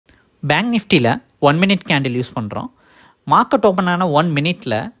Bank நிஃப்டியில் 1 minute candle use பண்ணுறோம். Market open ஆன 1 minute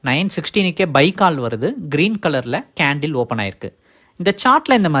 9:16 பை கால் வருது. க்ரீன் கலரில் கேண்டில் ஓப்பன் ஆயிருக்கு. இந்த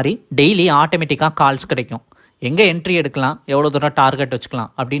சார்ட்டில் இந்த மாதிரி டெய்லி ஆட்டோமேட்டிக்காக கால்ஸ் கிடைக்கும். எங்கே என்ட்ரி எடுக்கலாம், எவ்வளோ தூரம் டார்கெட்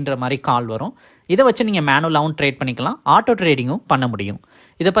வச்சுக்கலாம் அப்படின்ற மாதிரி கால் வரும். இதை வச்சு நீங்கள் மேனுவலாகவும் ட்ரேட் பண்ணிக்கலாம், ஆட்டோ ட்ரேடிங்கும் பண்ண முடியும்.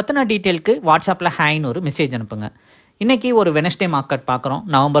 இதை பற்றின டீட்டெயிலுக்கு வாட்ஸ்அப்பில் ஹேன்னு ஒரு மெசேஜ் அனுப்புங்க. இன்றைக்கி ஒரு வெனஸ்டே மார்க்கெட் பார்க்குறோம்.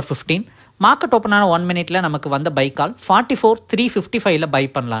 November 15 மார்க்கெட் ஓப்பன் ஆன 1 minute நமக்கு வந்த பை கால் 44,355 பை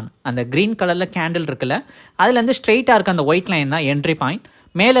பண்ணலான்னு. அந்த க்ரீன் கலரில் கேண்டில் இருக்குல்ல, அதுலேருந்து ஸ்ட்ரெயிட்டாக இருக்க அந்த ஒயிட் லைன் தான் என்ட்ரி பாயிண்ட்.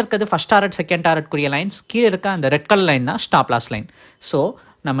 மேலே இருக்கிறது ஃபஸ்ட் டாரட் செகண்ட் டாரட்குரிய லைன்ஸ், கீழே இருக்க அந்த ரெட் கலர் லைன் தான் ஸ்டாப் லாஸ் லைன். ஸோ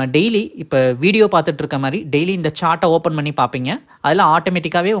நம்ம டெய்லி இப்போ வீடியோ பார்த்துட்டு இருக்க மாதிரி டெய்லி இந்த சார்ட்டை ஓப்பன் பண்ணி பார்ப்பீங்க. அதில்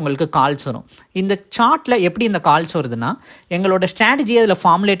ஆட்டோமேட்டிக்காகவே உங்களுக்கு கால்ஸ் வரும். இந்த சார்ட்டில் எப்படி இந்த கால்ஸ் வருதுன்னா, எங்களோட ஸ்ட்ராட்டஜி அதில்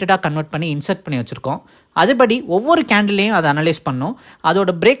ஃபார்முலேட்டடாக கன்வெர்ட் பண்ணி இன்சர்ட் பண்ணி வச்சுருக்கோம். அதுபடி ஒவ்வொரு கேண்டிலையும் அதை அனலைஸ் பண்ணோம்.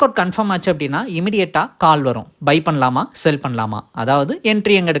 அதோட பிரேக் அவுட் கன்ஃபார்ம் ஆச்சு அப்படின்னா இமிடியேட்டாக கால் வரும். பை பண்ணலாமா, செல் பண்ணலாமா, அதாவது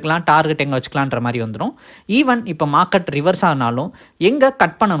என்ட்ரி எங்கே எடுக்கலாம், டார்கெட் எங்கே வச்சுக்கலான்ற மாதிரி வந்துடும். ஈவன் இப்போ மார்க்கெட் ரிவர்ஸ் ஆனாலும் எங்கே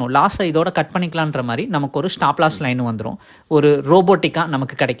கட் பண்ணணும், லாஸை இதோட கட் பண்ணிக்கலான்ற மாதிரி நமக்கு ஒரு ஸ்டாப் லாஸ் லைனும் வந்துடும். ஒரு ரோபோட்டிக்காக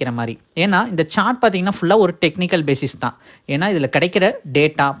நமக்கு கிடைக்கிற மாதிரி. ஏன்னா இந்த சார்ட் பார்த்தீங்கன்னா ஃபுல்லாக ஒரு டெக்னிக்கல் பேசிஸ் தான். ஏன்னா இதில் கிடைக்கிற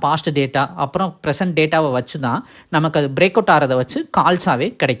டேட்டா, பாஸ்ட் டேட்டா, அப்புறம் ப்ரெசன்ட் டேட்டாவை வச்சு தான் நமக்கு அது பிரேக் அவுட் ஆகிறத வச்சு கால்ஸாகவே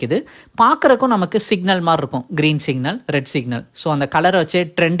கிடைக்குது. பார்க்குறக்கும் நமக்கு சிக்னல் மாதிரி இருக்கும், green signal, red signal. So அந்த கலரை வச்சு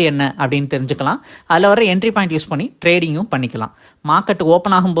ட்ரெண்ட் என்ன அப்படின்னு தெரிஞ்சுக்கலாம். அதில் வர என்ட்ரி பாயிண்ட் யூஸ் பண்ணி ட்ரேடிங்கும் பண்ணிக்கலாம். மார்க்கெட்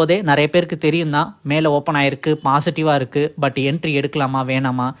ஓப்பன் ஆகும்போதே நிறைய பேருக்கு தெரியும் தான், மேலே ஓப்பன் ஆகிருக்கு, பாசிட்டிவாக இருக்குது, பட் என்ட்ரி எடுக்கலாமா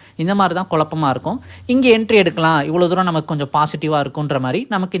வேணாமா இந்த மாதிரி தான் குழப்பமாக இருக்கும். இங்கே என்ட்ரி எடுக்கலாம், இவ்வளோ தூரம் நமக்கு கொஞ்சம் பாசிட்டிவாக இருக்குன்ற மாதிரி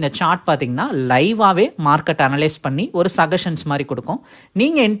நமக்கு இந்த சார்ட் பார்த்திங்கன்னா லைவாகவே மார்க்கெட் அனலைஸ் பண்ணி ஒரு சஜஷன்ஸ் மாதிரி கொடுக்கும்.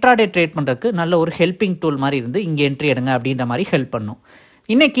 நீங்கள் இன்ட்ராடே ட்ரேட் பண்ணுறதுக்கு நல்ல ஒரு ஹெல்பிங் டூல் மாதிரி இருந்து இங்கே என்ட்ரி எடுங்க அப்படின்ற மாதிரி ஹெல்ப் பண்ணும்.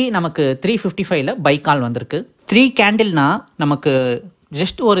 இன்றைக்கி நமக்கு 355 பை கால் வந்திருக்கு. 3 கேண்டில்னா நமக்கு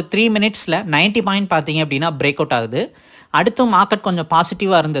ஜஸ்ட் ஒரு 3 minutes 90 பாயிண்ட் பார்த்தீங்க அப்படின்னா பிரேக் அவுட் ஆகுது. அடுத்து மார்க்கெட் கொஞ்சம்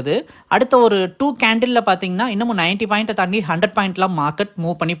பாசிட்டிவாக இருந்தது. அடுத்த ஒரு 2 கேண்டிலில் பார்த்தீங்கன்னா இன்னமும் 90 பாயிண்ட்டை தாண்டி 100 பாயிண்ட்லாம் மார்க்கெட்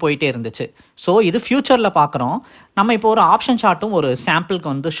மூவ் பண்ணி போயிட்டே இருந்துச்சு. ஸோ இது ஃப்யூச்சரில் பார்க்குறோம். நம்ம இப்போ ஒரு ஆப்ஷன் சார்ட்டும் ஒரு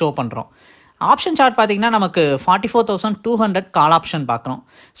சாம்பிளுக்கு வந்து ஷோ பண்ணுறோம். ஆப்ஷன் சார்ட் பார்த்திங்கன்னா நமக்கு 44,200 கால் ஆப்ஷன் பார்க்குறோம்.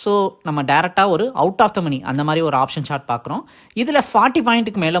 ஸோ நம்ம டேரெக்டாக ஒரு அவுட் ஆஃப் த மணி அந்த மாதிரி ஒரு ஆப்ஷன் சார்ட் பார்க்குறோம். இதில் 40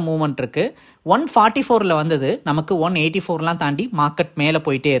 பாயிண்ட்டுக்கு மேலே மூவ்மெண்ட் இருக்குது. 144 வந்தது, நமக்கு 184 தாண்டி மார்க்கெட் மேலே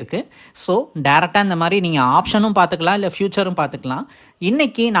போயிட்டே இருக்குது. ஸோ டேரெக்டாக இந்த மாதிரி நீங்கள் ஆப்ஷனும் பார்த்துக்கலாம், இல்லை ஃபியூச்சரும் பார்த்துக்கலாம்.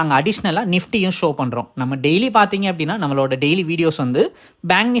 இன்றைக்கி நாங்கள் அடிஷ்னலாக நிஃப்டியும் ஷோ பண்ணுறோம். நம்ம டெய்லி பார்த்தீங்க அப்படின்னா நம்மளோட டெய்லி வீடியோஸ் வந்து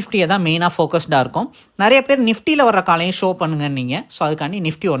பேங்க் நிஃப்டியை தான் மெயினாக ஃபோக்கஸ்டாக இருக்கும். நிறைய பேர் நிஃப்டியில் வர காலையும் ஷோ பண்ணுங்க நீங்கள். ஸோ அதுக்காண்டி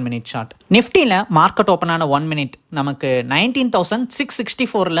நிஃப்டி 1 minute சார்ட். நிஃப்டியில் மார்க்கெட் ஓப்பன் ஆன 1 minute நமக்கு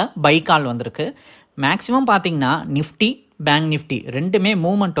 19,664 பை கால் வந்திருக்கு. மேக்ஸிமம் பார்த்தீங்கன்னா நிஃப்டி, பேங்க் நிஃப்டி ரெண்டுமே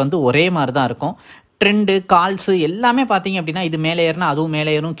மூவ்மெண்ட் வந்து ஒரே மாதிரி தான் இருக்கும். ட்ரெண்டு, கால்ஸு எல்லாமே பார்த்தீங்க அப்படின்னா இது மேலே ஏறினா அதுவும்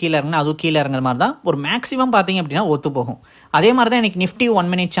மேலே ஏறும், கீழே இறங்கினா அதுவும் கீழே இறங்குற மாதிரி தான் ஒரு மேக்ஸிமம் பார்த்தீங்க அப்படின்னா ஒத்து போகும். அதே மாதிரி தான் எனக்கு நிஃப்டி 1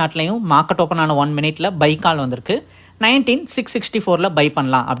 minute சார்ட்லையும் மார்க்கெட் ஓப்பன் ஆன 1 minute பை கால் வந்திருக்கு. 19,664 பை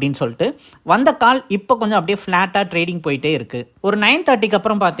பண்ணலாம் அப்படின்னு சொல்லிட்டு வந்த கால் இப்போ கொஞ்சம் அப்படியே ஃப்ளாட்டாக ட்ரேடிங் போயிட்டே இருக்குது. ஒரு 9:30க்கு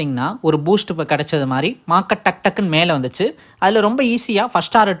அப்புறம் பார்த்தீங்கன்னா ஒரு பூஸ்ட் இப்போ கிடச்சது மாதிரி மார்க்கெட் டக்குன்னு மேலே வந்துச்சு. அதில் ரொம்ப ஈஸியாக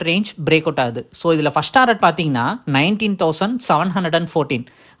first target range break out ஆகுது. ஸோ இதில் ஃபஸ்ட் டாரட் பார்த்தீங்கன்னா 19,714,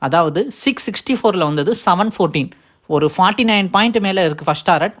 அதாவது 664 வந்தது 714, ஒரு 49 பாயிண்ட் மேலே இருக்குது ஃபஸ்ட்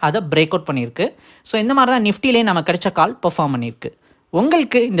டாரட். அதை பிரேக் அவுட் பண்ணியிருக்கு. ஸோ இந்த மாதிரி தான் நிஃப்டிலே நம்ம கிடைச்ச கால் பெர்ஃபார்ம் பண்ணியிருக்கு.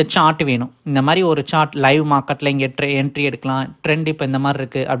 உங்களுக்கு இந்த சார்ட் வேணும், இந்த மாதிரி ஒரு சார்ட் லைவ் மார்க்கெட்டில் இங்கே என்ட்ரி எடுக்கலாம், ட்ரெண்ட் இப்போ இந்த மாதிரி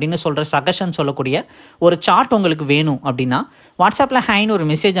இருக்குது அப்படின்னு சொல்கிற சஜஷன் சொல்லக்கூடிய ஒரு சார்ட் உங்களுக்கு வேணும் அப்படின்னா வாட்ஸ்அப்பில் ஹேன்னு ஒரு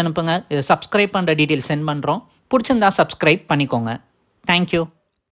மெசேஜ் அனுப்புங்க. இதை சப்ஸ்கிரைப் பண்ணுற டீட்டெயில் சென்ட் பண்ணுறோம். பிடிச்சிருந்தா சப்ஸ்கிரைப் பண்ணிக்கோங்க. தேங்க்யூ.